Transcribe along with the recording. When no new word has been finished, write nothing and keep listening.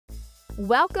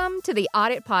Welcome to the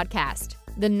Audit Podcast,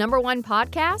 the #1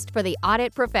 podcast for the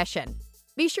audit profession.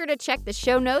 Be sure to check the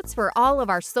show notes for all of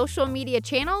our social media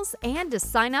channels and to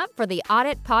sign up for the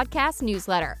Audit Podcast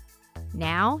newsletter.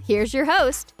 Now, here's your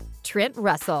host, Trent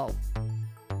Russell.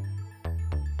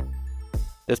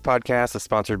 This podcast is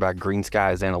sponsored by Green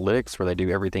Skies Analytics, where they do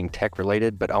everything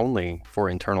tech-related, but only for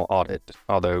internal audit.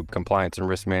 Although compliance and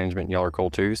risk management, y'all are cool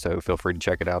too, so feel free to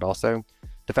check it out also.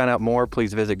 To find out more,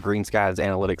 please visit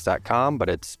greenskiesanalytics.com, but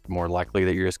it's more likely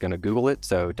that you're just going to Google it.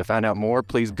 So to find out more,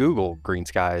 please Google Green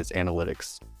Skies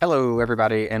Analytics. Hello,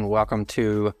 everybody, and welcome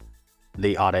to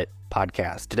the Audit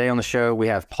Podcast. Today on the show, we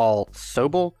have Paul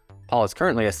Sobel. Paul is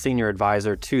currently a senior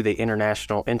advisor to the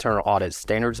International Internal Audit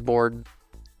Standards Board.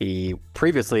 He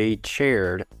previously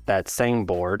chaired that same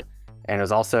board and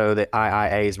is also the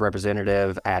IIA's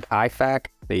representative at IFAC,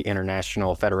 the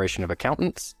International Federation of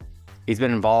Accountants. He's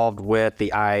been involved with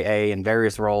the IIA in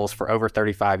various roles for over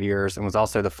 35 years and was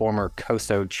also the former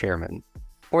COSO chairman.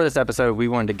 For this episode,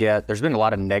 there's been a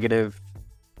lot of negative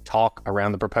talk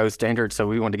around the proposed standards, so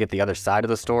we wanted to get the other side of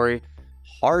the story.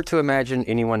 Hard to imagine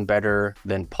anyone better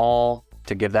than Paul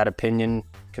to give that opinion,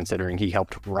 considering he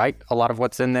helped write a lot of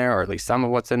what's in there, or at least some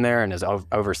of what's in there, and has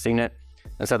overseen it.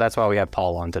 And so that's why we have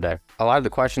Paul on today. A lot of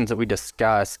the questions that we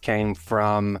discussed came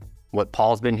from what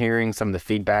Paul's been hearing, some of the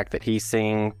feedback that he's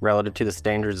seeing relative to the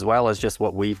standards, as well as just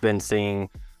what we've been seeing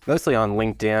mostly on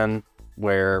LinkedIn,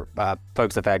 where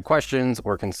folks have had questions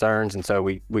or concerns. And so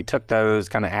we took those,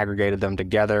 kind of aggregated them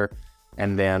together,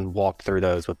 and then walked through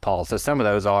those with Paul. So some of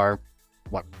those are,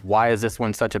 why is this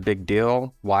one such a big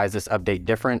deal? Why is this update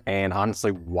different? And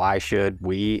honestly, why should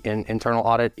we in internal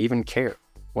audit even care?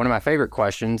 One of my favorite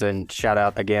questions, and shout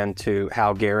out again to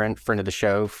Hal Guerin, friend of the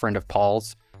show, friend of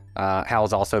Paul's.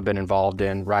 Hal's also been involved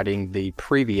in writing the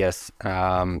previous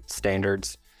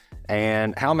standards.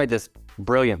 And Hal made this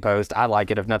brilliant post. I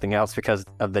like it, if nothing else, because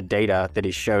of the data that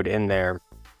he showed in there.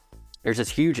 There's this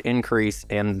huge increase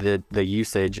in the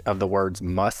usage of the words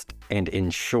must and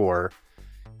ensure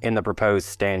in the proposed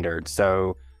standard.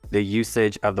 So the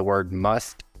usage of the word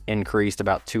must increased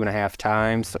about 2.5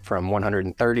 times, from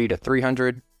 130 to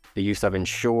 300. The use of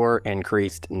ensure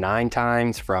increased 9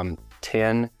 times, from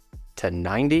 10 to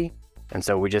 90. And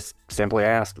so we just simply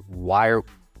asked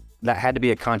that had to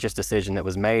be a conscious decision that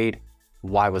was made.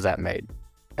 Why was that made?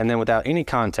 And then without any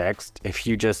context, if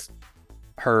you just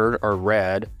heard or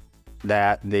read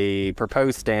that the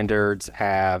proposed standards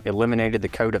have eliminated the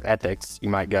code of ethics, you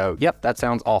might go, yep, that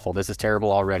sounds awful. This is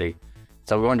terrible already.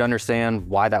 So we wanted to understand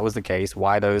why that was the case,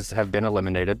 why those have been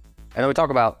eliminated. And then we talk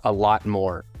about a lot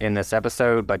more in this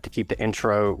episode, but to keep the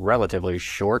intro relatively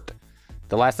short,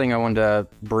 the last thing I wanted to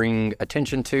bring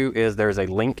attention to is there's a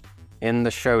link in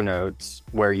the show notes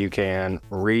where you can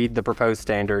read the proposed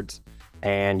standards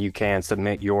and you can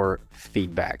submit your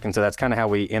feedback. And so that's kind of how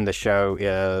we end the show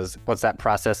is, what's that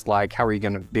process like? How are you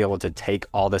going to be able to take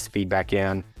all this feedback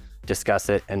in, discuss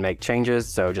it, and make changes?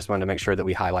 So just wanted to make sure that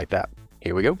we highlight that.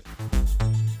 Here we go.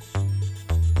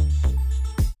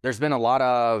 There's been a lot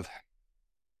of,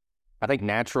 I think,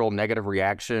 natural negative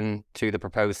reaction to the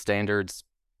proposed standards,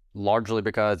 largely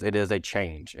because it is a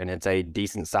change and it's a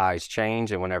decent sized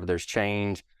change. And whenever there's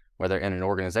change, whether in an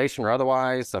organization or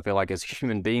otherwise, I feel like as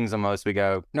human beings almost, we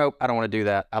go, nope, I don't want to do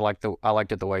that. I liked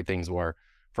it the way things were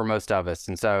for most of us.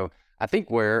 And so I think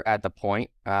we're at the point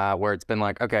where it's been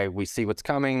like, okay, we see what's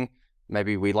coming.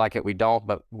 Maybe we like it, we don't,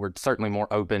 but we're certainly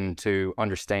more open to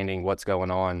understanding what's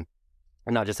going on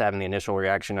and not just having the initial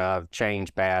reaction of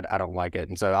change, bad, I don't like it.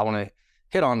 And so I want to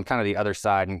hit on kind of the other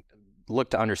side and look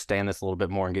to understand this a little bit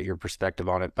more and get your perspective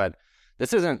on it. But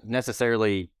this isn't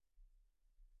necessarily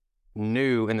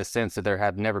new in the sense that there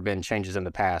have never been changes in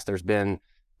the past. There's been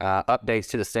updates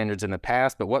to the standards in the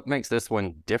past, but what makes this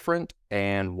one different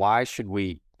and why should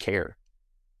we care?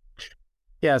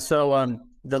 Yeah, so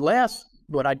the last,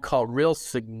 what I'd call real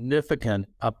significant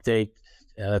update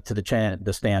to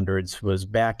the standards was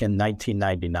back in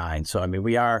 1999. So, I mean,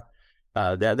 we are,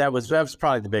 that was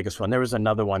probably the biggest one. There was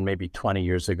another one maybe 20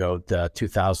 years ago,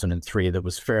 2003, that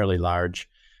was fairly large.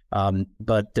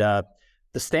 But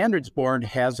the Standards Board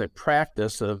has a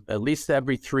practice of at least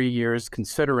every 3 years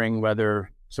considering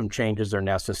whether some changes are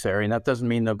necessary. And that doesn't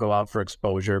mean they'll go out for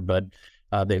exposure, but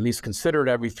they at least consider it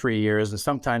every 3 years, and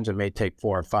sometimes it may take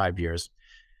 4 or 5 years.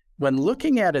 When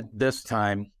looking at it this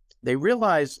time, they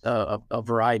realized a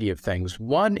variety of things.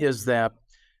 One is that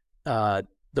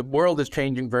the world is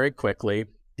changing very quickly.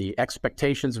 The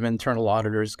expectations of internal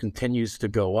auditors continues to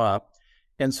go up.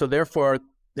 And so therefore,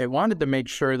 they wanted to make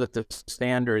sure that the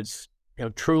standards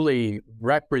truly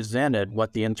represented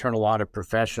what the internal audit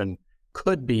profession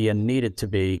could be and needed to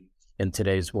be in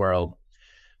today's world.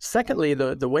 Secondly,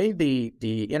 the way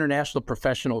the International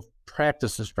Professional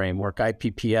Practices Framework,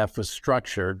 IPPF, was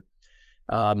structured,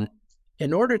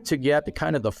 in order to get the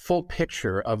kind of the full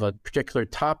picture of a particular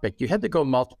topic, you had to go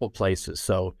multiple places.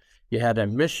 So you had a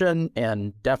mission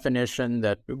and definition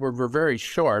that were very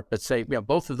short, but say,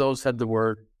 both of those had the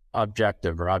word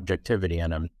objective or objectivity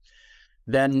in them.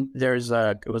 Then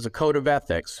it was a code of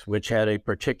ethics, which had a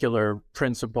particular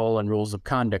principle and rules of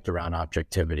conduct around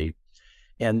objectivity.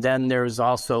 And then there's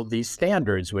also these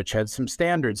standards, which had some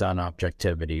standards on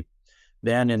objectivity.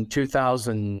 Then in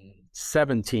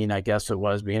 2017, I guess it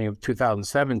was, beginning of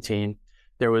 2017,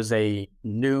 there was a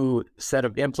new set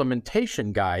of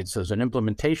implementation guides. There's an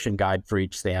implementation guide for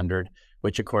each standard,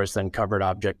 which of course then covered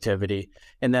objectivity.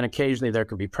 And then occasionally there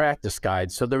could be practice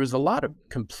guides. So there was a lot of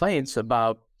complaints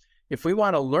about, if we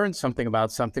want to learn something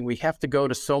about something, we have to go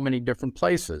to so many different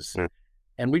places.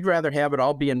 And we'd rather have it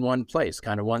all be in one place,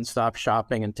 kind of one-stop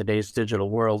shopping in today's digital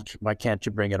world. Why can't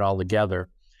you bring it all together?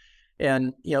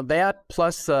 And, that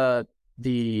plus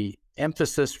the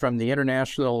emphasis from the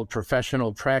International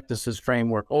Professional Practices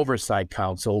Framework Oversight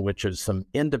Council, which is some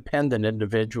independent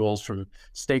individuals from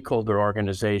stakeholder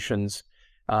organizations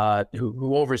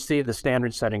who oversee the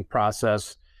standard setting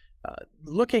process.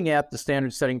 Looking at the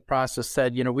standard setting process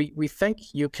said, we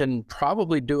think you can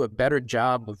probably do a better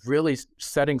job of really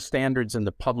setting standards in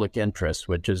the public interest,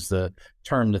 which is the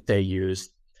term that they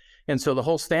used. And so the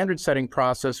whole standard setting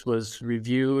process was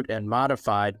reviewed and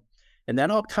modified, and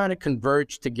that all kind of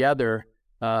converged together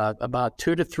about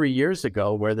 2 to 3 years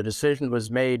ago, where the decision was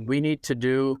made, we need to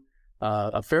do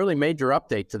a fairly major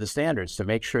update to the standards to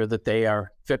make sure that they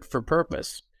are fit for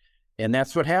purpose. And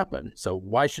that's what happened. So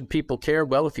why should people care?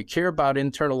 Well, if you care about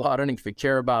internal auditing, if you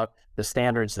care about the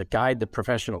standards that guide the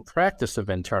professional practice of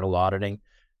internal auditing,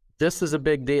 this is a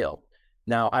big deal.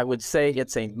 Now, I would say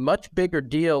it's a much bigger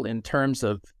deal in terms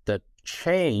of the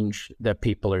change that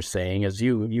people are saying, as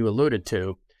you alluded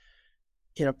to.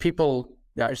 People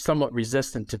are somewhat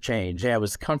resistant to change. I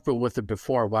was comfortable with it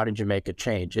before. Why did you make a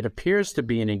change? It appears to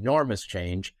be an enormous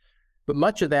change, but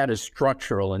much of that is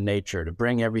structural in nature, to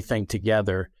bring everything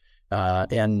together.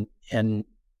 And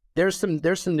there's some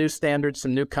new standards,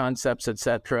 some new concepts, et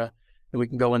cetera, and we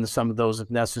can go into some of those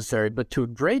if necessary. But to a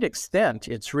great extent,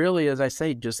 it's really, as I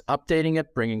say, just updating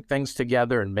it, bringing things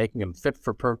together, and making them fit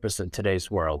for purpose in today's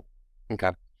world.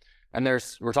 Okay. And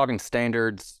we're talking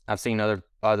standards. I've seen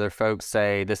other folks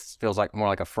say this feels like more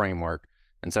like a framework.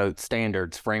 And so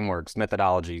standards, frameworks,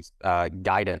 methodologies,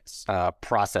 guidance,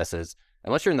 processes.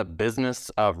 Unless you're in the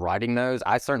business of writing those,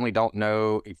 I certainly don't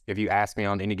know if you ask me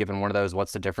on any given one of those,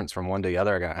 what's the difference from one to the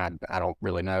other? I don't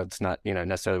really know. It's not,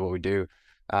 necessarily what we do.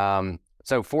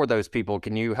 So for those people,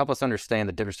 can you help us understand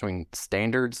the difference between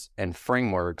standards and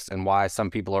frameworks and why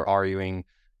some people are arguing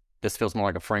this feels more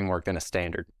like a framework than a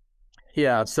standard?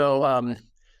 Yeah. So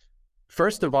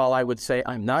first of all, I would say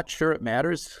I'm not sure it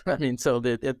matters.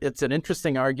 It's an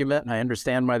interesting argument, and I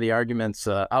understand why the argument's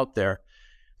out there.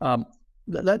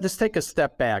 Let's take a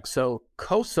step back. So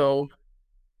COSO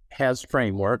has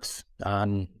frameworks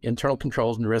on internal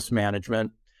controls and risk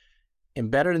management.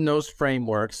 Embedded in those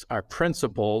frameworks are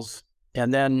principles,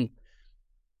 and then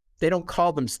they don't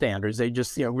call them standards. They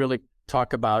just, really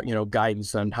talk about,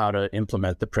 guidance on how to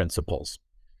implement the principles.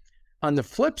 On the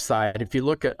flip side, if you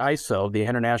look at ISO, the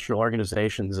International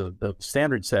Organizations of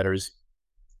Standard Setters,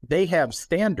 they have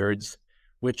standards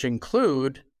which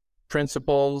include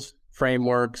principles,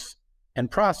 frameworks, and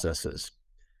processes,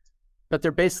 but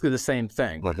they're basically the same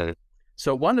thing. Okay.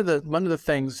 So one of the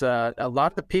things, a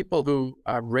lot of the people who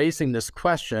are raising this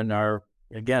question are,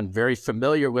 again, very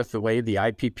familiar with the way the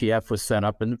IPPF was set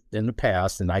up in the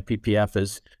past, and IPPF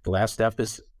is, the last F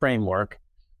is framework.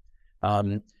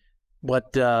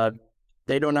 What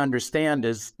they don't understand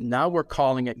is now we're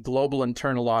calling it Global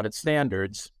Internal Audit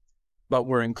Standards, but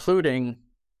we're including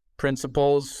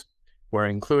principles, we're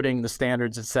including the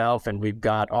standards itself, and we've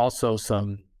got also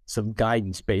some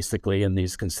guidance basically in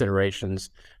these considerations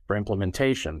for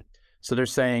implementation. So they're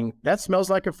saying, that smells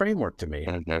like a framework to me.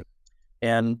 Okay.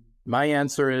 And my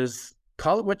answer is,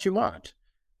 call it what you want.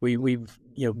 We've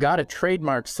got to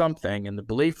trademark something, and the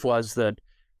belief was that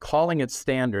calling it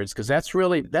standards, because that's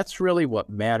really what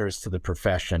matters to the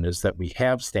profession, is that we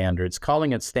have standards.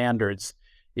 Calling it standards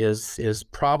is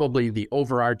probably the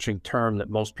overarching term that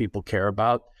most people care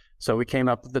about. So we came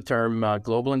up with the term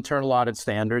Global Internal Audit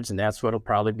Standards, and that's what will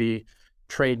probably be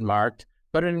trademarked.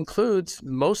 But it includes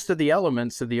most of the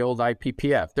elements of the old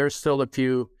IPPF. There's still a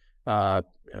few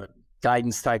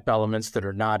guidance type elements that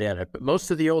are not in it, but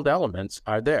most of the old elements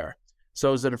are there.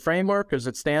 So is it a framework? Is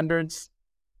it standards?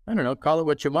 I don't know. Call it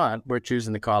what you want. We're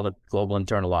choosing to call it Global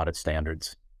Internal Audit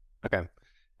Standards. Okay.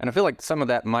 And I feel like some of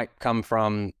that might come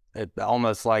from it,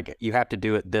 almost like you have to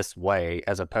do it this way,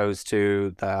 as opposed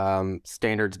to the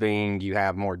standards being you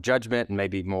have more judgment and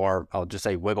maybe more, I'll just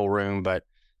say wiggle room, but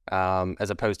as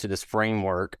opposed to this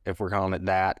framework, if we're calling it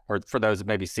that, or for those that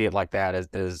maybe see it like that,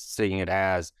 as seeing it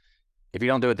as, if you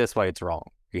don't do it this way, it's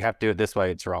wrong. You have to do it this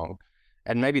way, it's wrong.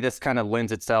 And maybe this kind of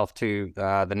lends itself to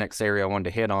the next area I wanted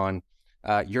to hit on.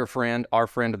 Your friend, our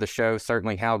friend of the show,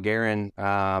 certainly Hal Guerin,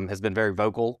 has been very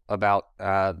vocal about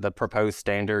the proposed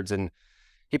standards. And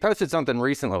he posted something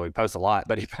recently. We post a lot,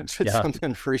 but he posted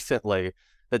something recently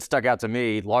that stuck out to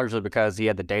me, largely because he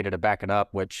had the data to back it up,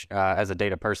 which as a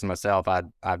data person myself, I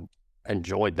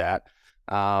enjoyed that.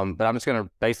 But I'm just going to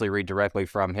basically read directly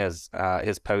from his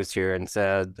post here, and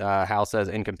said, Hal says,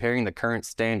 in comparing the current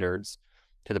standards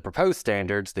to the proposed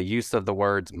standards, the use of the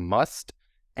words must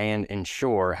and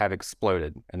ensure have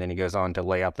exploded. And then he goes on to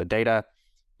lay out the data.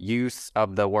 Use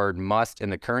of the word must in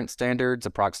the current standards,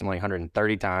 approximately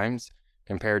 130 times,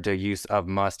 compared to use of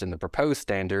must in the proposed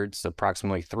standards,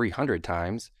 approximately 300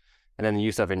 times. And then the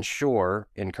use of ensure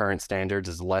in current standards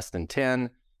is less than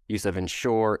 10. Use of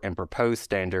ensure in proposed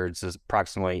standards is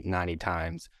approximately 90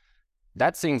 times.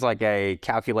 That seems like a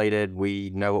calculated,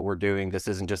 we know what we're doing. This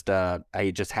isn't just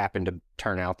it just happened to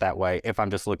turn out that way, if I'm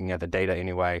just looking at the data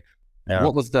anyway. Yeah.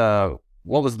 What was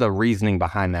the reasoning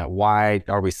behind that? Why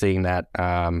are we seeing that,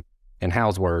 in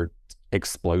Hal's word,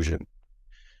 explosion?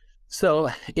 So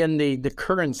in the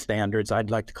current standards,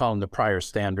 I'd like to call them the prior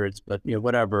standards, but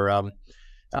whatever.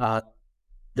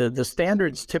 The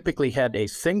standards typically had a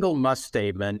single must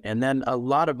statement and then a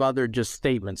lot of other just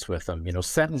statements with them,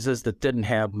 sentences that didn't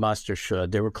have must or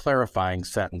should. They were clarifying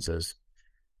sentences.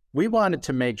 We wanted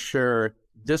to make sure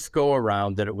this go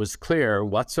around that it was clear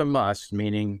what's a must,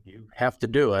 meaning you have to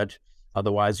do it,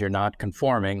 otherwise you're not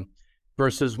conforming,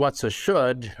 versus what's a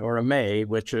should or a may,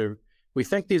 which are, we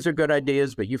think these are good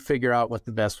ideas, but you figure out what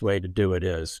the best way to do it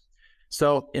is.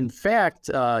 So in fact,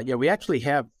 we actually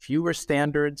have fewer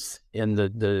standards in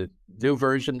the new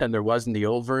version than there was in the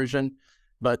old version,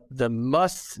 but the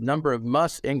number of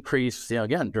musts increased,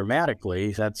 again,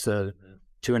 dramatically. That's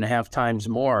 2.5 times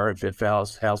more if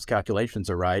Hal's calculations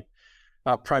are right,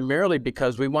 primarily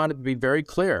because we wanted to be very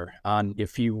clear on,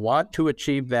 if you want to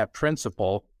achieve that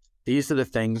principle, these are the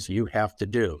things you have to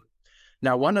do.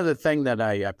 Now, one other thing that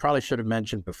I probably should have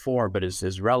mentioned before, but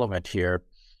is relevant here.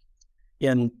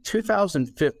 In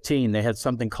 2015, they had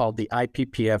something called the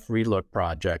IPPF Relook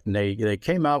Project, and they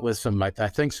came out with some, I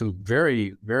think, some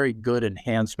very, very good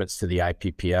enhancements to the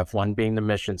IPPF, one being the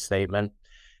mission statement,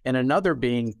 and another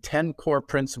being 10 core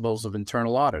principles of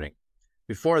internal auditing.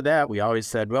 Before that, we always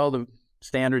said, well, the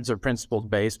standards are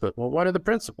principle-based, but well, what are the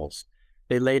principles?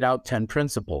 They laid out 10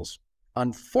 principles.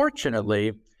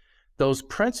 Unfortunately, those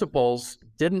principles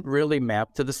didn't really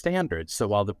map to the standards. So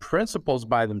while the principles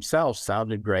by themselves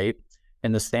sounded great,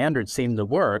 and the standards seemed to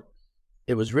work,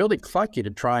 it was really clunky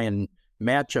to try and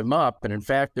match them up. And in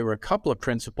fact, there were a couple of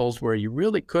principles where you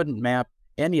really couldn't map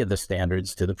any of the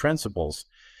standards to the principles.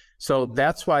 So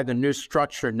that's why the new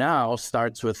structure now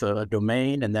starts with a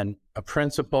domain and then a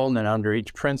principle, and then under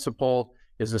each principle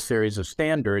is a series of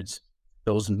standards.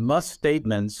 Those must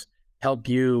statements help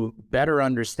you better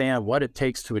understand what it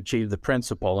takes to achieve the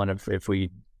principle. And if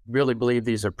we really believe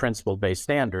these are principle-based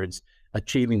standards,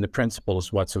 achieving the principle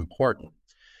is what's important.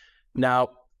 Now,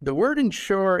 the word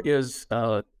ensure is,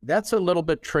 that's a little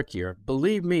bit trickier.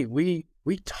 Believe me, we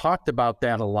talked about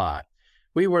that a lot.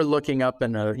 We were looking up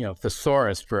in a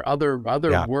thesaurus for other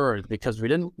words because we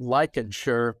didn't like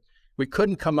ensure. We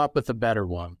couldn't come up with a better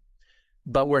one.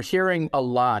 But we're hearing a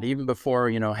lot, even before,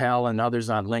 Hal and others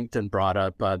on LinkedIn brought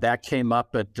up, that came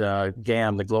up at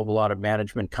GAM, the Global Audit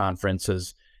Management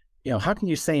Conferences. How can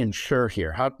you say ensure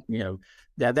here? How,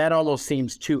 that almost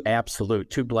seems too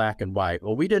absolute, too black and white.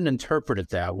 Well, we didn't interpret it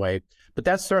that way, but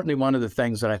that's certainly one of the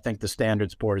things that I think the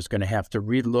Standards Board is going to have to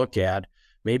relook at,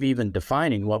 maybe even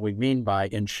defining what we mean by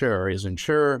ensure. Is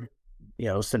ensure,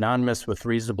 synonymous with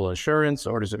reasonable assurance,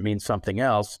 or does it mean something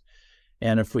else?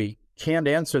 And if we can't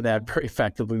answer that very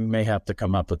effectively, we may have to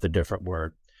come up with a different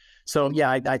word. So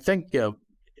yeah, I think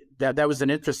that was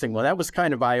an interesting one. That was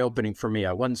kind of eye-opening for me.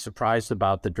 I wasn't surprised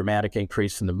about the dramatic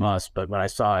increase in the must, but when I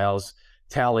saw Al's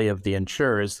tally of the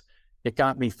insurers, it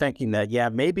got me thinking that, yeah,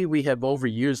 maybe we have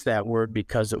overused that word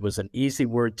because it was an easy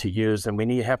word to use, and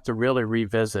we have to really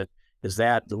revisit, is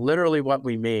that literally what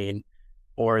we mean,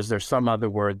 or is there some other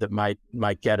word that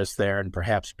might get us there and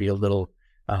perhaps be a little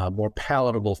more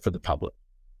palatable for the public?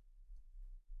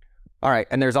 All right.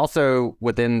 And there's also,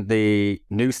 within the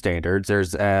new standards,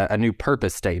 there's a new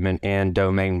purpose statement in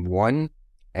domain 1.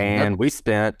 And we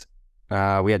spent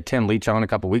We had Tim Leach on a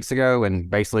couple weeks ago, and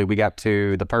basically we got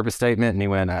to the purpose statement, and he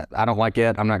went, I don't like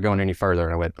it. I'm not going any further.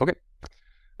 And I went, okay.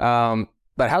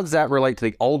 But how does that relate to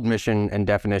the old mission and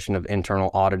definition of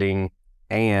internal auditing?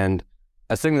 And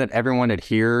assuming that everyone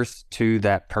adheres to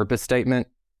that purpose statement,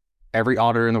 every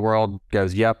auditor in the world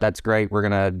goes, yep, that's great. We're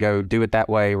going to go do it that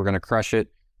way. We're going to crush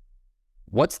it.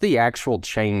 What's the actual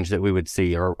change that we would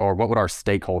see, or what would our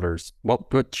stakeholders,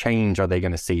 what change are they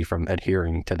going to see from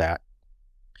adhering to that?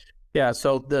 Yeah,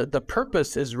 so the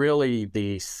purpose is really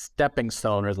the stepping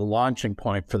stone or the launching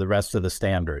point for the rest of the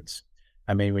standards.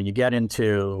 I mean, when you get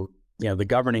into, the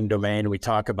governing domain, we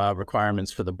talk about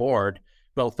requirements for the board.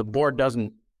 Well, if the board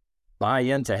doesn't buy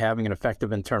into having an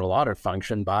effective internal audit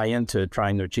function, buy into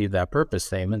trying to achieve that purpose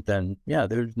statement, then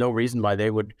there's no reason why they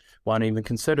would want to even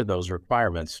consider those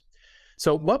requirements.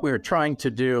 So what we're trying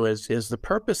to do is the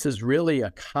purpose is really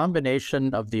a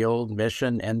combination of the old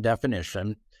mission and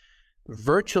definition.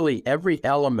 Virtually every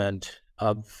element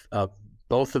of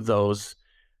both of those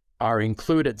are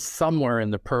included somewhere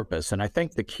in the purpose. And I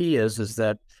think the key is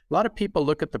that a lot of people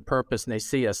look at the purpose and they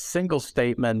see a single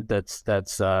statement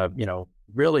that's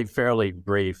really fairly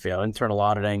brief. Internal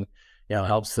auditing,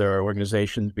 helps their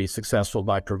organizations be successful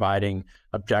by providing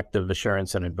objective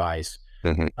assurance and advice.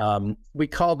 Mm-hmm. We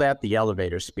call that the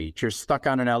elevator speech. You're stuck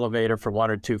on an elevator for 1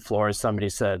 or 2 floors. Somebody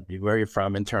said, where are you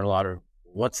from? Internal auditor.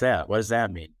 What's that? What does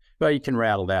that mean? Well, you can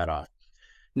rattle that off.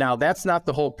 Now, that's not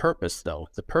the whole purpose, though.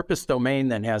 The purpose domain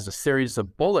then has a series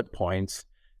of bullet points.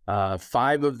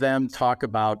 5 of them talk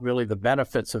about really the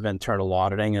benefits of internal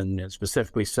auditing and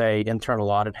specifically say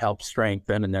internal audit helps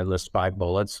strengthen, and they list 5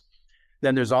 bullets.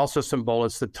 Then there's also some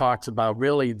bullets that talks about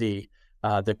really the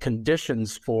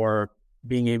conditions for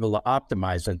being able to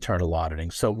optimize internal auditing.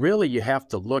 So really you have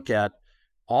to look at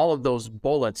all of those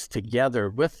bullets together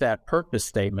with that purpose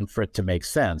statement for it to make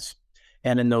sense.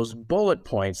 And in those bullet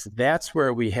points, that's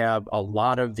where we have a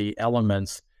lot of the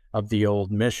elements of the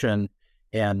old mission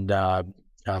and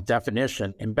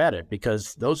definition embedded,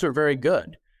 because those are very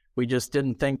good. We just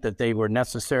didn't think that they were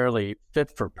necessarily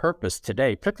fit for purpose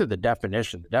today, particularly the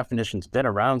definition. The definition's been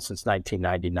around since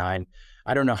 1999.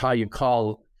 I don't know how you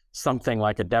call something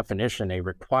like a definition a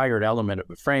required element of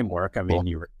a framework. I mean,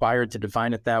 you're required to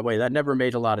define it that way. That never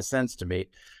made a lot of sense to me,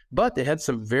 but they had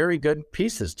some very good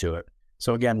pieces to it.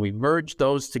 So again, we merged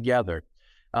those together.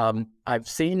 I've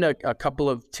seen a couple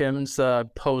of Tim's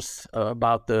posts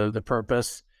about the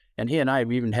purpose, and he and I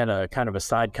have even had a kind of a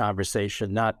side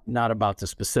conversation, not about the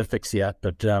specifics yet,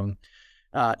 but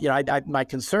my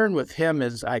concern with him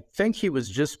is I think he was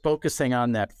just focusing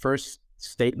on that first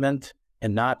statement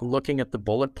and not looking at the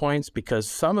bullet points, because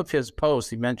some of his posts,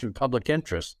 he mentioned public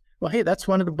interest. Well, hey, that's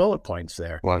one of the bullet points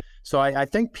there. Wow. So I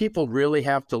think people really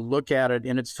have to look at it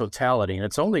in its totality. And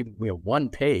it's only 1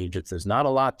 page. There's not a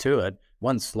lot to it.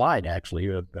 1 slide, actually.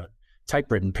 A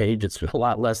typewritten page, it's a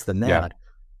lot less than that. Yeah.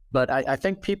 But I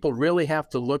think people really have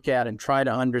to look at and try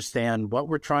to understand what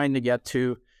we're trying to get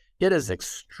to. It is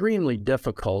extremely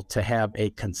difficult to have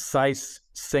a concise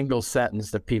single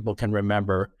sentence that people can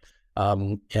remember.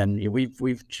 And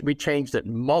we changed it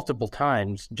multiple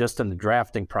times just in the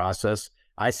drafting process.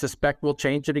 I suspect we'll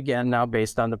change it again now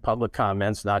based on the public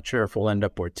comments. Not sure if we'll end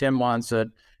up where Tim wants it.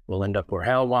 We'll end up where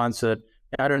Hal wants it.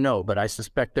 I don't know, but I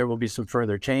suspect there will be some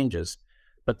further changes.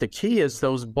 But the key is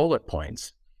those bullet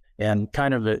points. And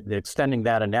kind of extending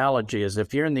that analogy is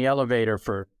if you're in the elevator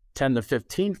for 10 to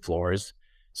 15 floors,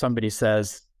 somebody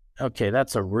says, okay,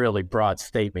 that's a really broad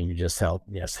statement you just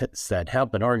said,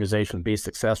 help an organization be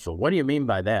successful. What do you mean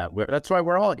by that? That's why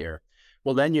we're all here.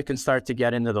 Well, then you can start to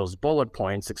get into those bullet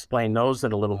points, explain those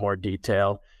in a little more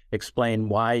detail, explain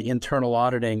why internal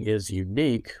auditing is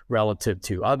unique relative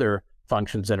to other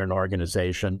functions in an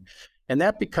organization. And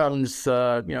that becomes,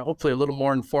 hopefully a little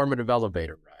more informative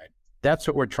elevator ride. That's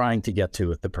what we're trying to get to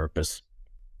with the purpose.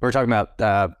 We're talking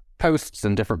about posts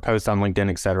and different posts on LinkedIn,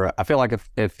 et cetera. I feel like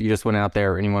if you just went out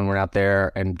there, or anyone went out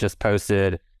there and just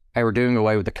posted, hey, we're doing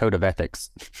away with the code of ethics.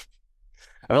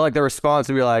 I feel like the response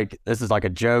would be like, this is like a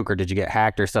joke, or did you get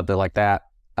hacked or something like that.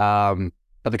 But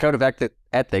the code of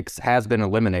ethics has been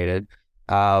eliminated.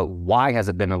 Why has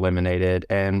it been eliminated?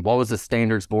 And what was the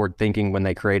standards board thinking when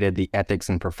they created the ethics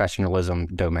and professionalism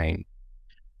domain?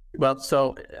 Well,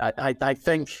 so I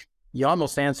think you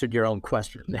almost answered your own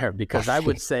question there, because I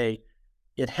would say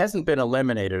it hasn't been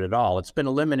eliminated at all. It's been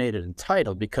eliminated in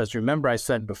title, because remember I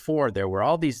said before, there were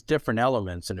all these different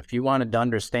elements. And if you wanted to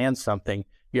understand something,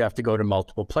 you have to go to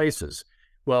multiple places.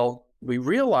 Well, we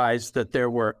realized that there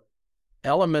were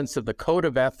elements of the code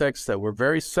of ethics that were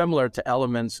very similar to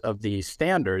elements of the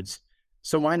standards.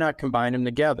 So why not combine them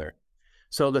together?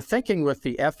 So the thinking with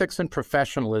the ethics and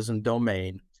professionalism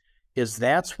domain is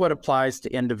that's what applies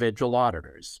to individual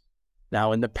auditors.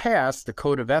 Now, in the past, the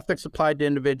Code of Ethics applied to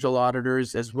individual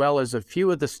auditors, as well as a few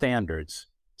of the standards,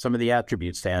 some of the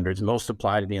attribute standards, most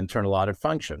apply to the internal audit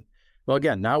function. Well,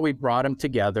 again, now we've brought them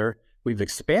together. We've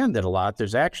expanded a lot.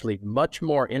 There's actually much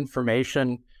more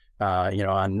information,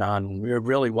 on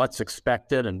really what's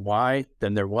expected and why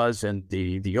than there was in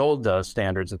the old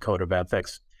standards and Code of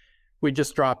Ethics. We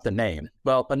just dropped the name.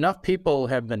 Well, enough people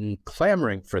have been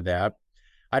clamoring for that.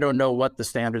 I don't know what the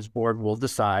standards board will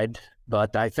decide,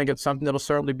 but I think it's something that'll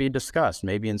certainly be discussed.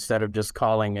 Maybe instead of just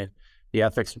calling it the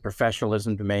ethics and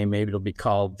professionalism domain, maybe it'll be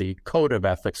called the Code of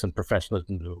Ethics and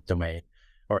Professionalism domain,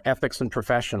 or ethics and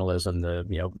professionalism,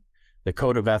 the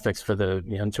Code of Ethics for the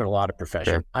internal audit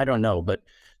profession. Sure. I don't know, but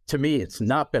to me, it's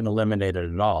not been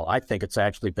eliminated at all. I think it's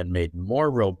actually been made more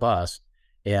robust,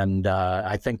 and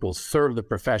I think will serve the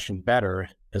profession better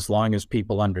as long as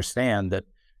people understand that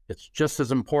it's just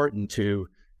as important to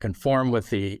conform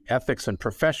with the ethics and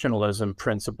professionalism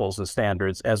principles and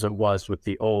standards as it was with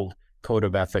the old Code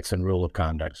of Ethics and Rule of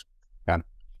Conduct. Yeah. And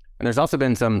there's also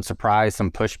been some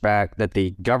pushback that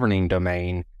the governing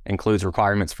domain includes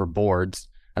requirements for boards.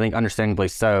 I think understandably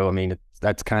so. I mean,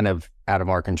 that's kind of out of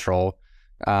our control.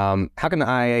 How can the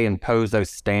IIA impose those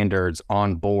standards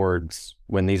on boards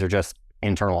when these are just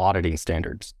internal auditing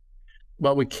standards?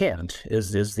 Well, we can't,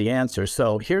 is the answer.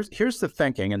 So here's the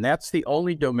thinking, and that's the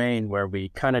only domain where we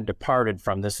kind of departed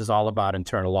from this is all about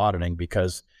internal auditing,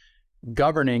 because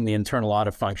governing the internal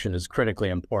audit function is critically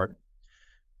important.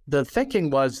 The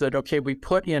thinking was that, okay, we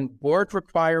put in board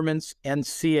requirements and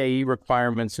CAE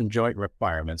requirements and joint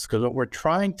requirements, because what we're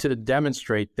trying to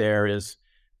demonstrate there is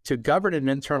to govern an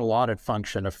internal audit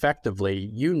function effectively,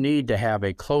 you need to have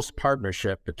a close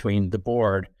partnership between the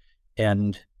board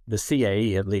and the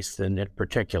CAE, at least in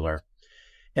particular.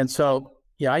 And so,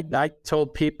 I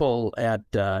told people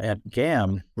at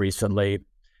GAM recently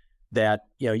that,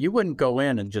 you wouldn't go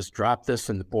in and just drop this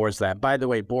in the board's lap. By the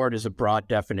way, board is a broad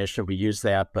definition. We use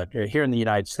that, but here in the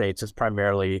United States, it's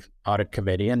primarily audit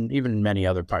committee, and even in many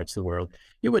other parts of the world.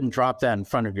 You wouldn't drop that in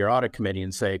front of your audit committee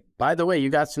and say, by the way, you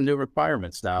got some new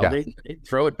requirements now. Yeah. They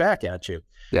throw it back at you.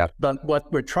 Yeah. But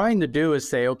what we're trying to do is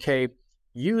say, okay,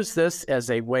 use this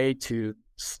as a way to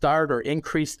start or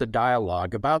increase the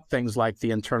dialogue about things like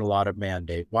the internal audit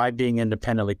mandate, why being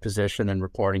independently positioned and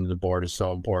reporting to the board is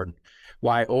so important,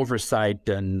 why oversight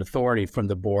and authority from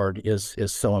the board is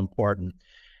so important.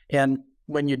 And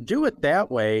when you do it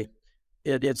that way,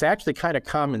 it's actually kind of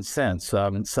common sense.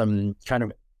 Some kind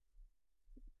of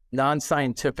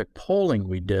non-scientific polling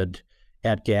we did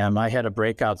at GAM, I had a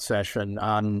breakout session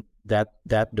on that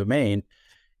domain,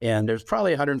 and there's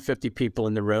probably 150 people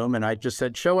in the room, and I just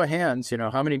said, show of hands,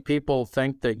 how many people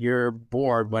think that your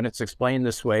board, when it's explained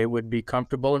this way, would be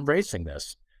comfortable embracing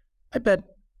this? I bet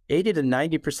 80 to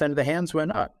 90% of the hands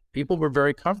went up. People were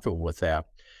very comfortable with that.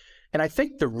 And I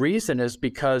think the reason is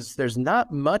because there's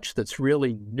not much that's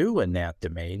really new in that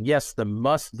domain. Yes, the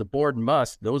board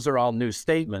must, those are all new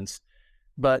statements,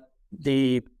 but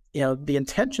the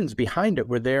intentions behind it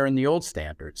were there in the old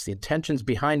standards. The intentions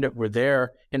behind it were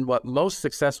there in what most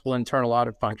successful internal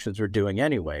audit functions were doing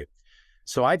anyway.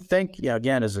 So I think,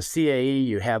 again, as a CAE,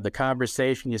 you have the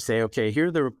conversation, you say, okay, here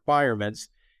are the requirements.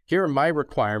 Here are my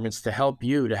requirements to help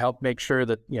make sure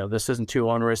that, this isn't too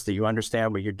onerous, that you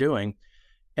understand what you're doing.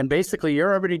 And basically,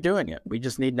 you're already doing it. We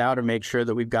just need now to make sure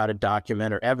that we've got a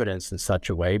document or evidence in such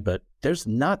a way, but there's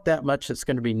not that much that's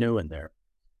going to be new in there.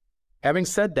 Having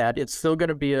said that, it's still going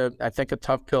to be, I think, a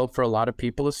tough pill for a lot of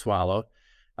people to swallow.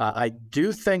 I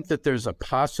do think that there's a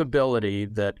possibility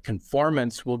that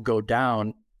conformance will go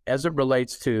down as it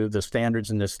relates to the standards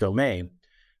in this domain.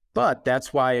 But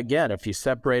that's why, again, if you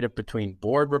separate it between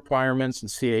board requirements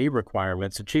and CAE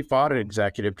requirements, a chief audit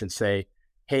executive can say,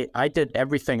 hey, I did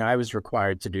everything I was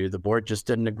required to do. The board just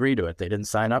didn't agree to it. They didn't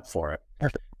sign up for it.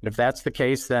 Perfect. And if that's the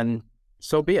case, then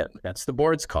so be it. That's the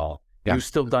board's call. Yeah. You've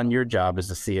still done your job as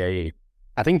a CAE.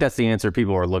 I think that's the answer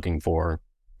people are looking for,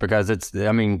 because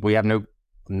we have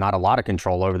not a lot of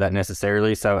control over that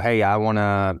necessarily. So, hey, I want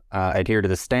to adhere to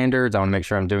the standards. I want to make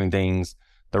sure I'm doing things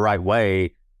the right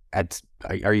way.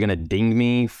 Are you going to ding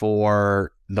me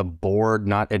for the board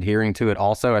not adhering to it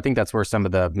also? I think that's where some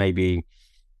of the maybe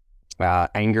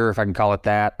anger, if I can call it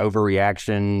that,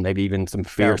 overreaction, maybe even some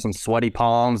fear, some sweaty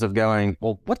palms of going,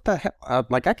 well, what the hell?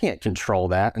 I can't control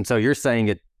that. And so you're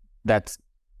saying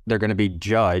they're going to be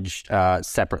judged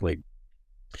separately.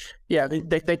 Yeah,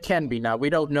 they can be. Now, we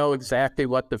don't know exactly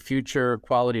what the future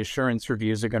quality assurance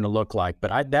reviews are going to look like,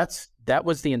 but that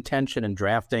was the intention in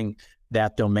drafting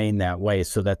that domain that way,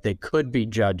 so that they could be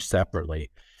judged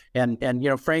separately. And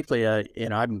frankly,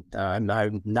 I'm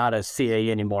not a CAE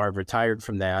anymore. I've retired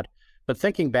from that. But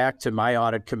thinking back to my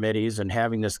audit committees and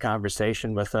having this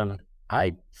conversation with them,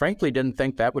 I frankly didn't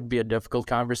think that would be a difficult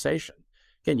conversation.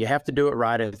 Again, you have to do it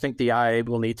right. I think the IA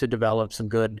will need to develop some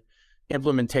good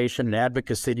implementation and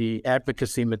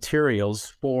advocacy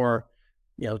materials for,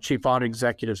 chief audit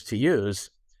executives to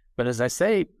use. But as I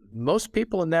say, most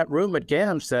people in that room at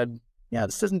GAM said, yeah,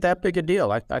 this isn't that big a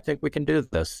deal. I think we can do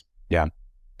this. Yeah,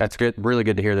 that's good. Really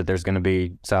good to hear that there's going to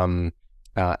be some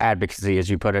advocacy, as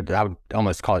you put it. I would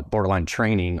almost call it borderline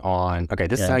training on, okay,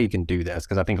 this is how you can do this.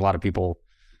 Because I think a lot of people,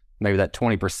 maybe that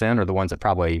 20% are the ones that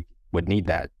probably would need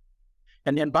that.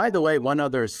 And by the way, one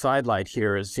other sidelight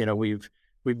here is,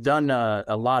 we've done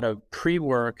a lot of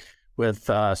pre-work with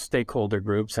stakeholder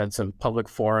groups, had some public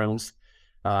forums,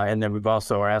 and then we've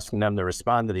also are asking them to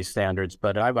respond to these standards.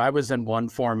 But I was in one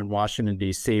forum in Washington,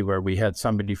 D.C., where we had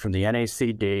somebody from the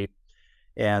NACD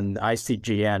and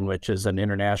ICGN, which is an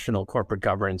international corporate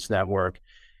governance network,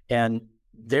 and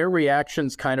their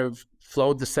reactions kind of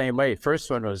flowed the same way.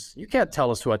 First one was, you can't tell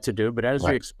us what to do, but as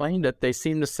we explained it, they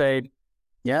seemed to say,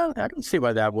 yeah, I can see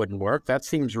why that wouldn't work. That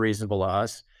seems reasonable to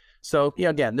us. So,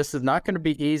 again, this is not going to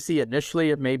be easy. Initially,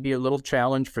 it may be a little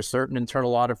challenge for certain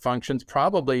internal audit functions,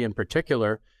 probably in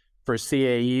particular for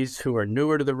CAEs who are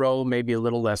newer to the role, maybe a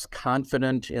little less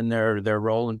confident in their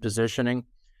role and positioning.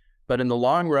 But in the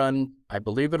long run, I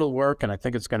believe it'll work, and I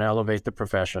think it's going to elevate the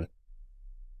profession.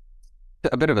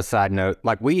 A bit of a side note,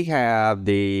 like we have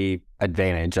the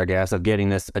advantage, I guess, of getting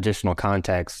this additional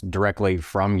context directly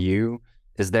from you.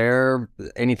 Is there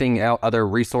anything else, other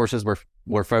resources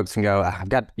where folks can go, I've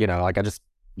got,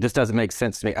 this doesn't make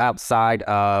sense to me outside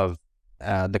of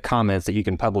the comments that you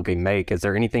can publicly make? Is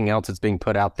there anything else that's being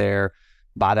put out there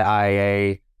by the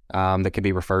IIA that could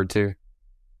be referred to?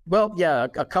 Well, yeah,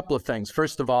 a couple of things.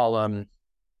 First of all,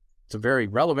 it's a very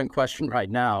relevant question right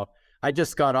now. I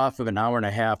just got off of an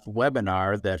 1.5-hour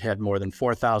webinar that had more than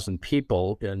 4,000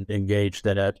 people engaged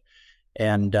in it.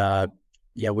 And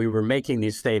we were making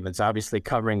these statements, obviously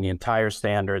covering the entire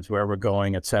standards, where we're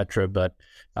going, et cetera. But,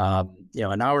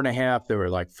 an hour and a half, there were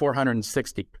like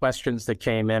 460 questions that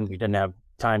came in. We didn't have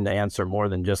time to answer more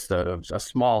than just a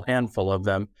small handful of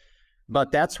them.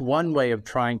 But that's one way of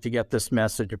trying to get this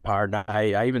message apart.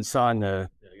 I even saw in the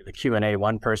Q&A,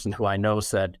 one person who I know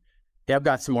said, yeah, I've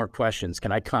got some more questions.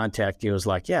 Can I contact you? I was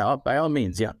like, yeah, by all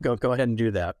means. Yeah, go ahead and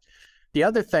do that. The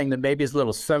other thing that maybe is a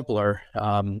little simpler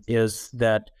is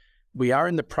that we are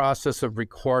in the process of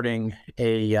recording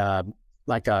a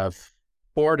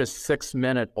 4 to 6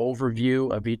 minute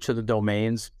overview of each of the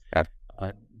domains.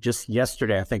 Just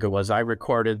yesterday, I think it was, I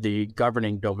recorded the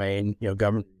governing domain,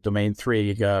 domain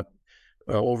 3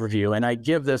 overview. And I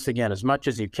give this, again, as much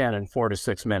as you can in 4 to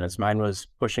 6 minutes. Mine was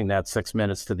pushing that 6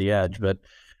 minutes to the edge. But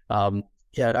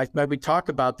we talk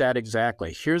about that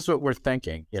exactly. Here's what we're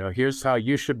thinking. Here's how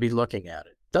you should be looking at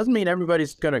it. Doesn't mean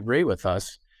everybody's going to agree with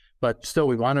us, but still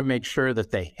we want to make sure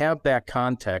that they have that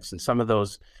context and some of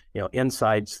those,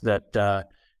 insights that,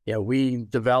 we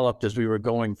developed as we were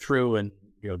going through and,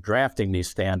 drafting these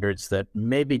standards that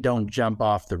maybe don't jump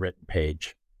off the written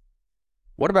page.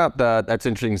 What about that's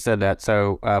interesting you said that.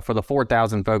 So for the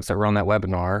 4,000 folks that were on that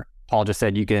webinar, Paul just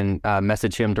said you can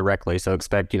message him directly. So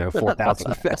expect,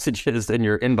 4,000 messages in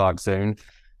your inbox soon.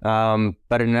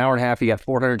 But in an hour and a half, you got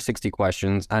 460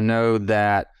 questions. I know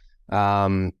that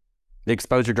the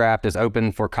exposure draft is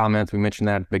open for comments. We mentioned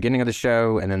that at the beginning of the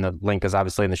show, and then the link is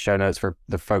obviously in the show notes for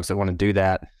the folks that want to do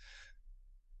that.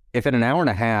 If in an hour and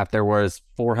a half there was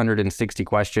 460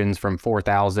 questions from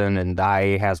 4,000, and the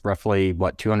IA has roughly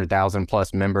 200,000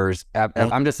 plus members,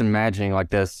 I'm just imagining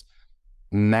like this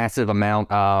massive amount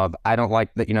of, I don't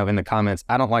like that, in the comments,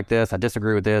 I don't like this, I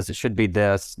disagree with this, it should be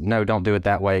this, no, don't do it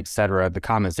that way, etc. The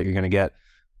comments that you're going to get.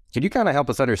 Could you kind of help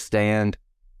us understand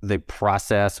the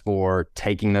process for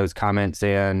taking those comments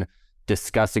in,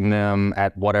 discussing them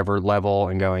at whatever level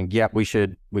and going, yep, we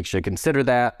should consider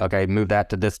that. Okay, move that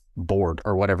to this board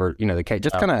or whatever, the case.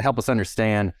 Just kind of help us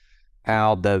understand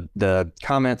how the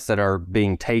comments that are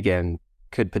being taken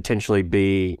could potentially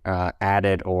be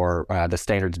added or the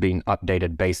standards being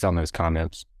updated based on those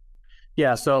comments.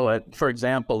 Yeah, so for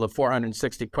example, the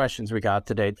 460 questions we got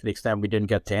today, to the extent we didn't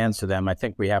get to answer them, I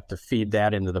think we have to feed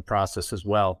that into the process as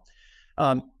well.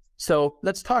 So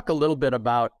let's talk a little bit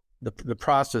about the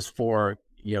process for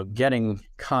getting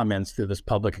comments through this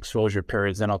public exposure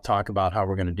periods. Then I'll talk about how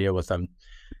we're going to deal with them.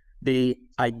 The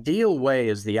ideal way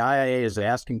is the IIA is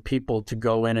asking people to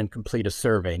go in and complete a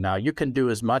survey. Now, you can do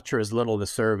as much or as little of the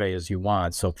survey as you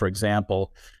want. So, for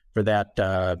example, for that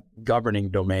governing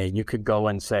domain, you could go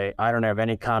and say, I don't have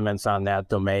any comments on that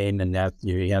domain, and that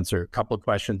you answer a couple of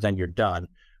questions, then you're done.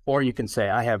 Or you can say,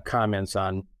 I have comments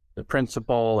on the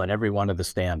principle and every one of the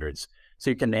standards. So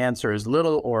you can answer as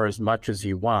little or as much as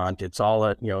you want. It's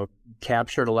all,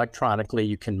 captured electronically.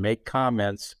 You can make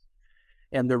comments.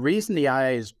 And the reason the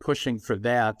IIA is pushing for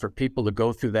that, for people to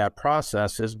go through that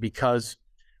process, is because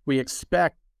we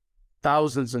expect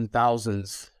thousands and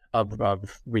thousands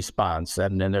of response.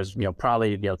 And then there's,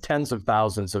 probably, tens of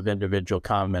thousands of individual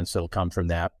comments that'll come from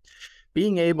that.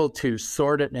 Being able to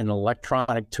sort it in an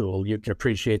electronic tool, you can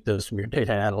appreciate this from your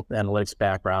data analytics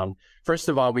background. First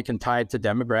of all, we can tie it to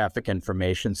demographic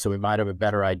information, so we might have a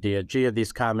better idea. Gee, are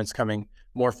these comments coming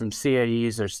more from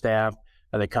CAEs or staff?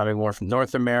 Are they coming more from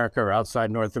North America or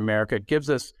outside North America? It gives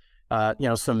us,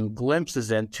 some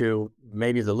glimpses into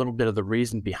maybe the little bit of the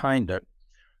reason behind it.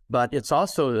 But it's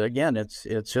also, again, it's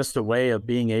just a way of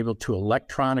being able to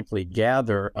electronically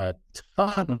gather a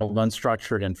ton of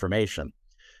unstructured information.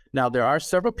 Now, there are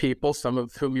several people, some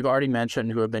of whom you've already mentioned,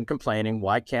 who have been complaining,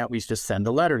 why can't we just send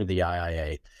a letter to the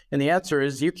IIA? And the answer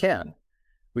is you can.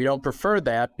 We don't prefer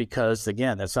that because,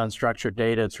 again, that's unstructured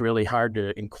data. It's really hard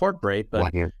to incorporate.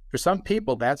 But for some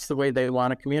people, that's the way they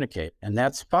want to communicate. And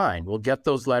that's fine. We'll get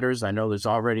those letters. I know there's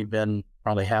already been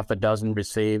probably half a dozen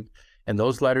received. And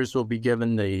those letters will be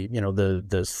given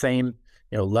the same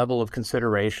level of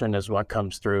consideration as what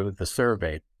comes through the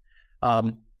survey.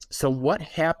 So what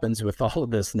happens with all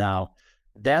of this now?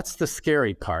 That's the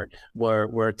scary part, where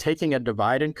we're taking a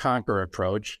divide and conquer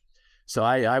approach. So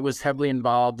I was heavily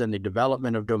involved in the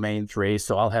development of Domain 3,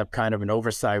 so I'll have kind of an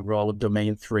oversight role of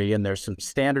Domain 3, and there's some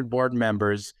standard board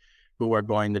members who are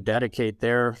going to dedicate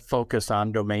their focus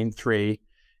on Domain 3,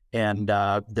 and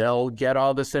they'll get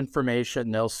all this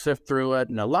information, they'll sift through it,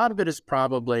 and a lot of it is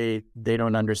probably they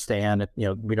don't understand it,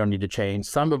 we don't need to change.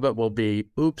 Some of it will be,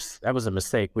 oops, that was a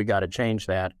mistake, we got to change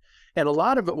that. And a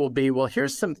lot of it will be, well,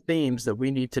 here's some themes that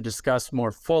we need to discuss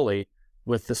more fully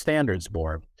with the standards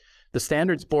board. The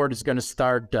standards board is going to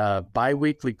start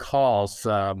biweekly calls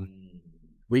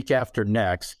week after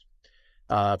next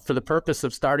for the purpose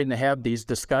of starting to have these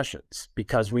discussions,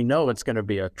 because we know it's going to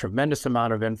be a tremendous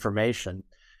amount of information.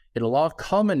 It'll all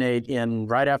culminate in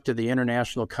right after the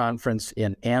international conference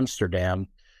in Amsterdam.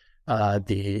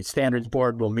 The standards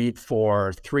board will meet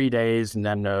for 3 days, and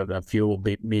then a few will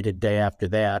meet a day after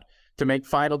that to make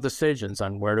final decisions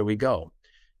on where do we go.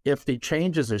 If the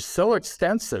changes are so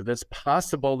extensive, it's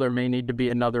possible there may need to be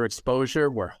another exposure.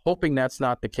 We're hoping that's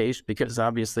not the case, because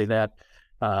obviously that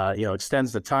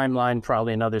extends the timeline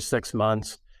probably another 6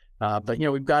 months. But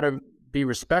we've got to be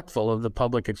respectful of the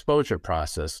public exposure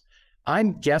process.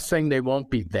 I'm guessing they won't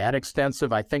be that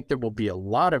extensive. I think there will be a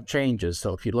lot of changes.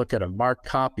 So if you look at a marked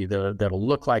copy, that'll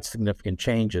look like significant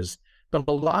changes. But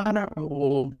a lot of it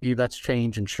will be, let's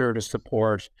change ensure to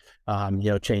support,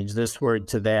 change this word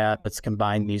to that. Let's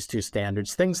combine these two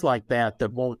standards, things like that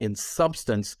won't in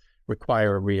substance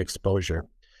require a re-exposure.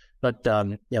 But,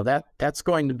 that's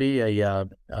going to be a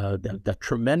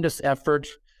tremendous effort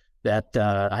that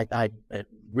I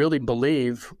really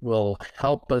believe will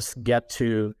help us get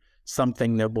to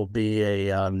something that will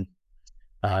be I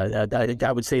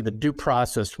would say the due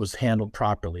process was handled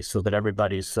properly so that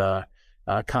everybody's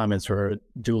comments were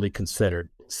duly considered.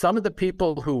 Some of the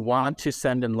people who want to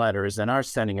send in letters and are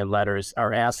sending in letters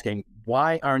are asking,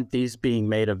 why aren't these being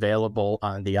made available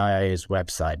on the IIA's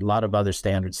website? A lot of other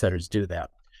standard setters do that.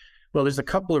 Well, there's a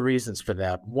couple of reasons for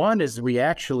that. One is we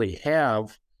actually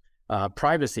have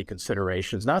privacy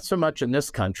considerations, not so much in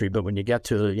this country, but when you get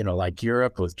to, like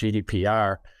Europe with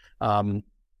GDPR,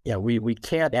 we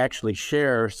can't actually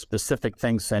share specific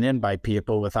things sent in by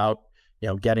people without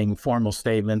getting formal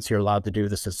statements, you're allowed to do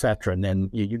this, et cetera. And then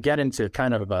you get into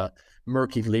kind of a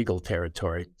murky legal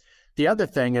territory. The other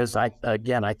thing is, I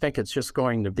think it's just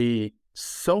going to be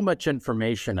so much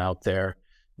information out there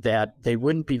that they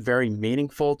wouldn't be very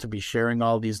meaningful to be sharing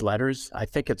all these letters. I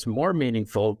think it's more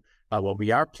meaningful. What we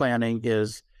are planning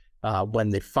is when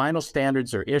the final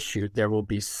standards are issued, there will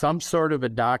be some sort of a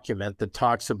document that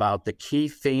talks about the key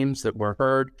themes that were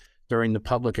heard during the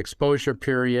public exposure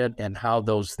period and how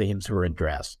those themes were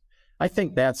addressed. I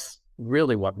think that's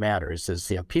really what matters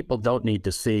is, people don't need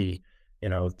to see,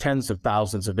 tens of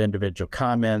thousands of individual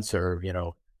comments or,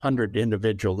 100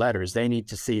 individual letters. They need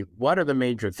to see what are the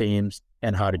major themes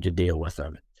and how did you deal with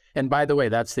them. And by the way,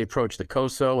 that's the approach that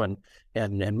COSO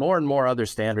and more other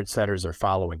standard setters are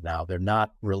following now. They're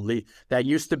not really, that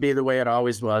used to be the way it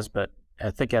always was, but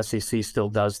I think SEC still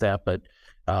does that, but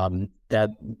that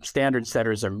standard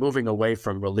setters are moving away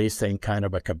from releasing kind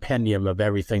of a compendium of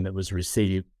everything that was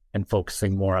received and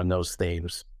focusing more on those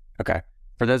themes. Okay.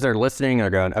 For those that are listening, are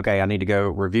going, okay, I need to go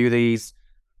review these.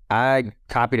 I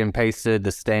copied and pasted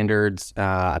the standards.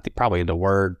 I think probably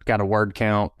got a word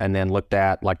count, and then looked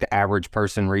at like the average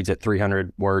person reads at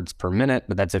 300 words per minute,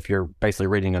 but that's if you're basically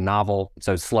reading a novel.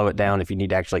 So slow it down if you need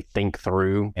to actually think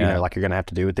through, like you're going to have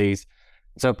to do with these.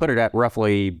 So put it at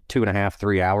roughly 2.5,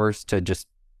 3 hours to just,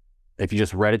 if you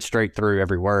just read it straight through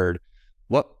every word.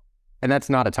 And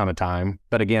that's not a ton of time.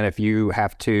 But again, if you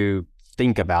have to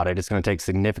think about it, it's going to take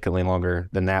significantly longer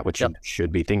than that, which you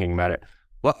should be thinking about it.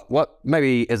 What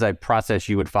maybe is a process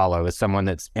you would follow as someone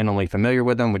that's intimately familiar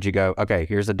with them? Would you go, okay,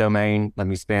 here's a domain. Let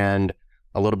me spend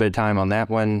a little bit of time on that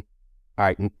one. All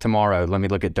right, tomorrow, let me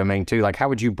look at domain 2. Like, how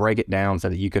would you break it down so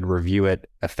that you could review it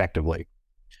effectively?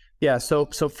 Yeah. So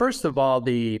first of all,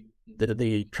 the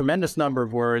tremendous number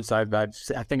of words, I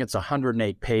think it's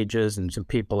 108 pages, and some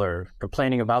people are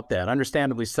complaining about that.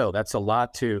 Understandably so. That's a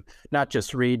lot to not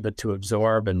just read, but to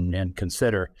absorb and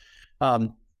consider.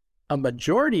 A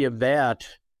majority of that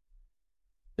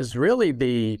is really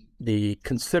the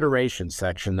consideration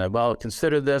section. That, well,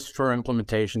 consider this for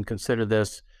implementation, consider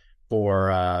this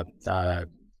for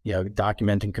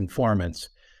documenting conformance.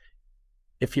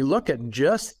 If you look at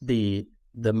just the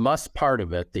must part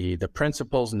of it, the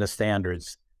principles and the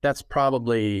standards, that's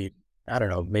probably, I don't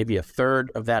know, maybe a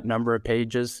third of that number of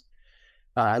pages.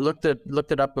 I looked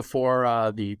it up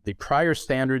before. The prior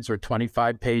standards were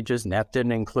 25 pages, and that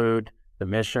didn't include the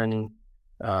mission,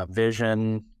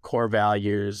 vision, core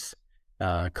values,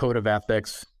 code of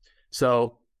ethics.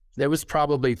 So there was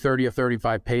probably 30 or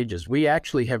 35 pages. We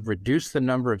actually have reduced the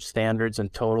number of standards in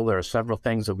total. There are several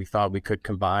things that we thought we could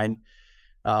combine.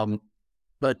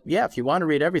 But yeah, if you want to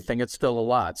read everything, it's still a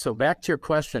lot. So back to your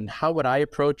question, how would I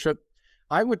approach it?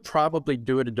 I would probably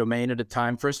do it a domain at a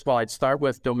time. First of all, I'd start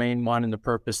with domain 1 in the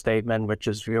purpose statement, which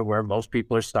is where most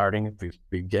people are starting.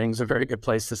 Beginning is a very good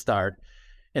place to start.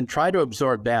 And try to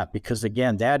absorb that, because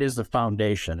again, that is the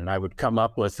foundation. And I would come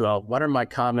up with, well, what are my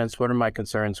comments? What are my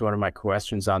concerns? What are my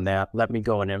questions on that? Let me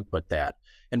go and input that.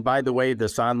 And by the way,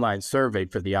 this online survey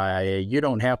for the IIA, you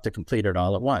don't have to complete it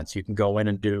all at once. You can go in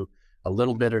and do a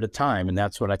little bit at a time. And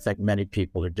that's what I think many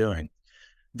people are doing.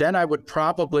 Then I'd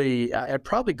probably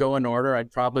go in order.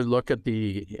 I'd probably look at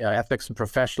the ethics and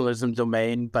professionalism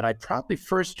domain, but I'd probably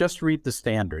first just read the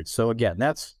standards. So again,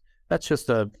 that's just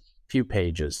a few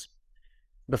pages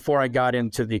before I got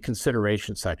into the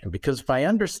consideration section. Because if I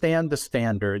understand the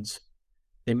standards,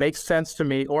 they make sense to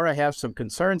me, or I have some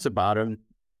concerns about them,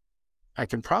 I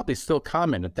can probably still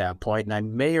comment at that point, and I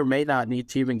may or may not need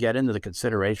to even get into the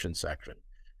consideration section.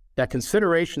 That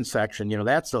consideration section,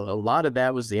 that's a lot of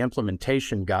that was the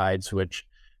implementation guides, which,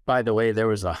 by the way, there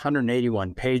was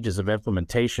 181 pages of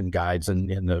implementation guides in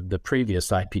the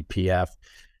previous IPPF.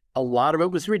 A lot of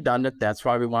it was redundant. That's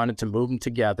why we wanted to move them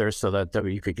together so that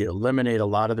you could eliminate a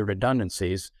lot of the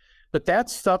redundancies. But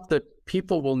that's stuff that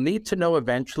people will need to know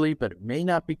eventually, but it may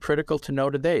not be critical to know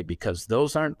today, because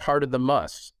those aren't part of the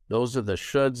musts. Those are the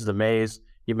shoulds, the mays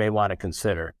you may want to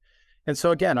consider. And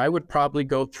so again, I would probably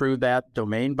go through that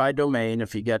domain by domain.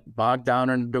 If you get bogged down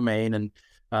in a domain, and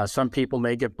some people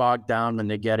may get bogged down when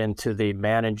they get into the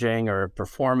managing or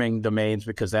performing domains,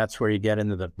 because that's where you get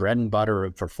into the bread and butter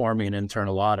of performing an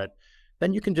internal audit,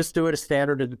 then you can just do it a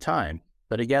standard at a time.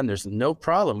 But again, there's no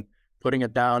problem putting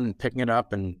it down and picking it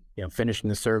up and finishing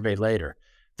the survey later.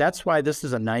 That's why this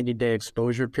is a 90-day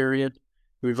exposure period.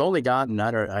 We've only gotten,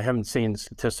 I haven't seen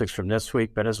statistics from this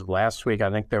week, but as of last week,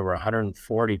 I think there were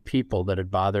 140 people that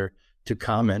had bothered to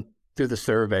comment through the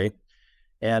survey.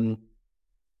 And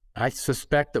I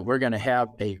suspect that we're going to have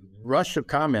a rush of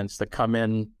comments that come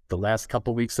in the last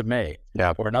couple of weeks of May.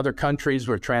 Yeah. Or in other countries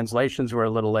where translations were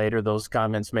a little later, those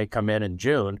comments may come in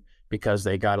June because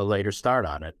they got a later start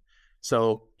on it.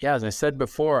 So yeah, as I said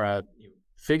before,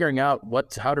 figuring out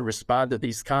how to respond to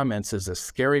these comments is a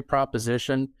scary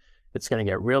proposition. It's going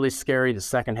to get really scary the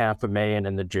second half of May and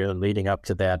into June, leading up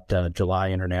to that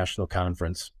July international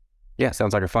conference. Yeah,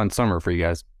 sounds like a fun summer for you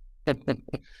guys.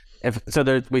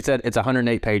 We said it's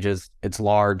 108 pages. It's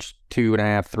large,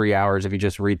 2.5, 3 hours if you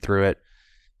just read through it.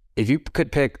 If you could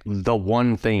pick the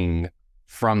one thing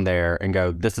from there and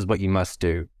go, this is what you must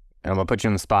do, and I'm going to put you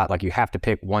on the spot, like you have to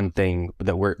pick one thing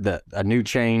a new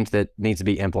change that needs to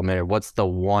be implemented. What's the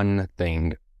one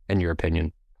thing in your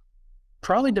opinion?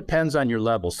 Probably depends on your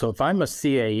level. So if I'm a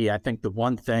CAE, I think the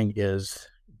one thing is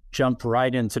jump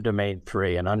right into domain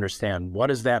 3 and understand, what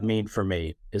does that mean for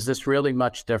me? Is this really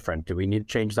much different? Do we need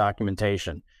to change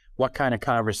documentation? What kind of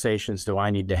conversations do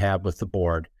I need to have with the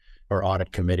board or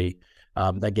audit committee?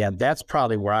 Again, that's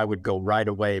probably where I would go right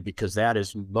away, because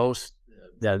that's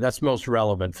most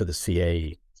relevant for the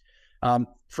CAE.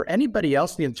 For anybody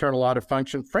else in the internal audit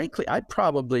function, frankly, I'd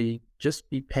probably just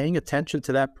be paying attention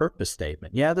to that purpose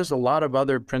statement. Yeah, there's a lot of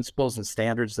other principles and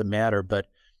standards that matter, but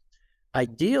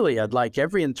ideally, I'd like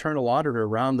every internal auditor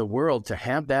around the world to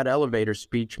have that elevator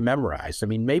speech memorized. I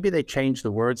mean, maybe they change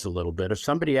the words a little bit. If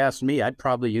somebody asked me, I'd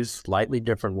probably use slightly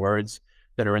different words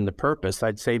that are in the purpose.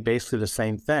 I'd say basically the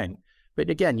same thing. But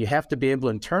again, you have to be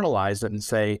able to internalize it and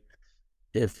say,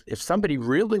 if somebody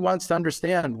really wants to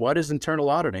understand what is internal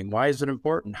auditing, why is it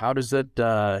important, how does it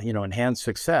enhance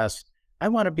success, I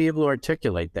want to be able to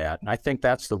articulate that. And I think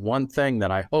that's the one thing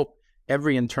that I hope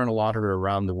every internal auditor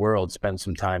around the world spends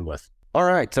some time with. All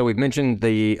right, so we've mentioned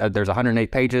there's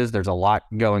 108 pages. There's a lot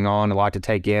going on, a lot to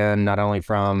take in, not only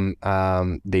from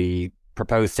the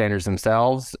proposed standards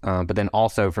themselves, but then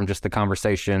also from just the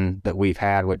conversation that we've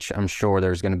had, which I'm sure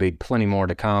there's going to be plenty more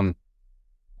to come.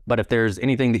 But if there's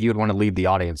anything that you would want to leave the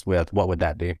audience with, what would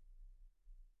that be?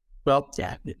 Well,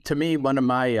 yeah, to me, one of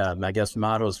my,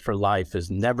 mottos for life is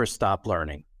never stop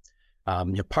learning.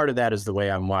 Part of that is the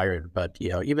way I'm wired, but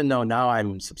even though now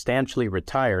I'm substantially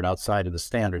retired outside of the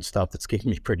standard stuff that's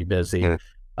keeping me pretty busy,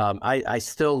 I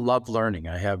still love learning.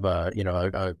 I have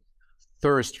a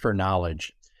thirst for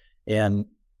knowledge, and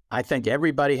I think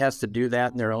everybody has to do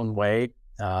that in their own way.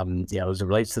 As it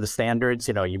relates to the standards,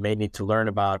 you may need to learn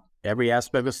about every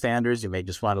aspect of standards. You may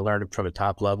just want to learn it from a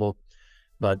top level,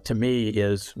 but to me,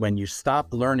 is when you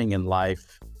stop learning in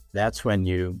life, that's when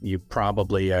you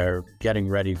probably are getting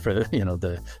ready for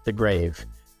the grave.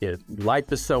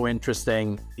 Life is so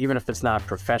interesting, even if it's not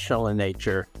professional in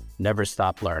nature, never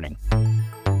stop learning.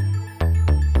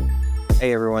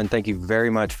 Hey everyone, thank you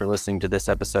very much for listening to this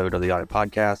episode of the Audit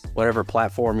Podcast. Whatever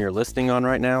platform you're listening on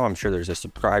right now, I'm sure there's a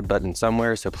subscribe button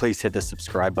somewhere, so please hit the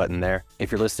subscribe button there.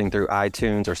 If you're listening through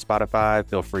iTunes or Spotify,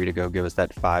 feel free to go give us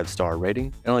that 5-star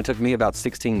rating. It only took me about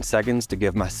 16 seconds to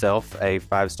give myself a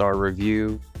 5-star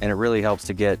review, and it really helps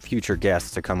to get future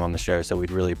guests to come on the show, so we'd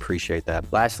really appreciate that.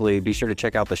 Lastly, be sure to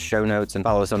check out the show notes and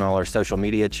follow us on all our social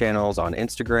media channels on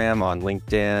Instagram, on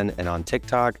LinkedIn, and on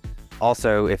TikTok.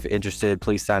 Also, if interested,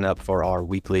 please sign up for our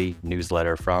weekly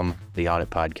newsletter from the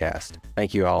Audit Podcast.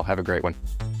 Thank you all. Have a great one.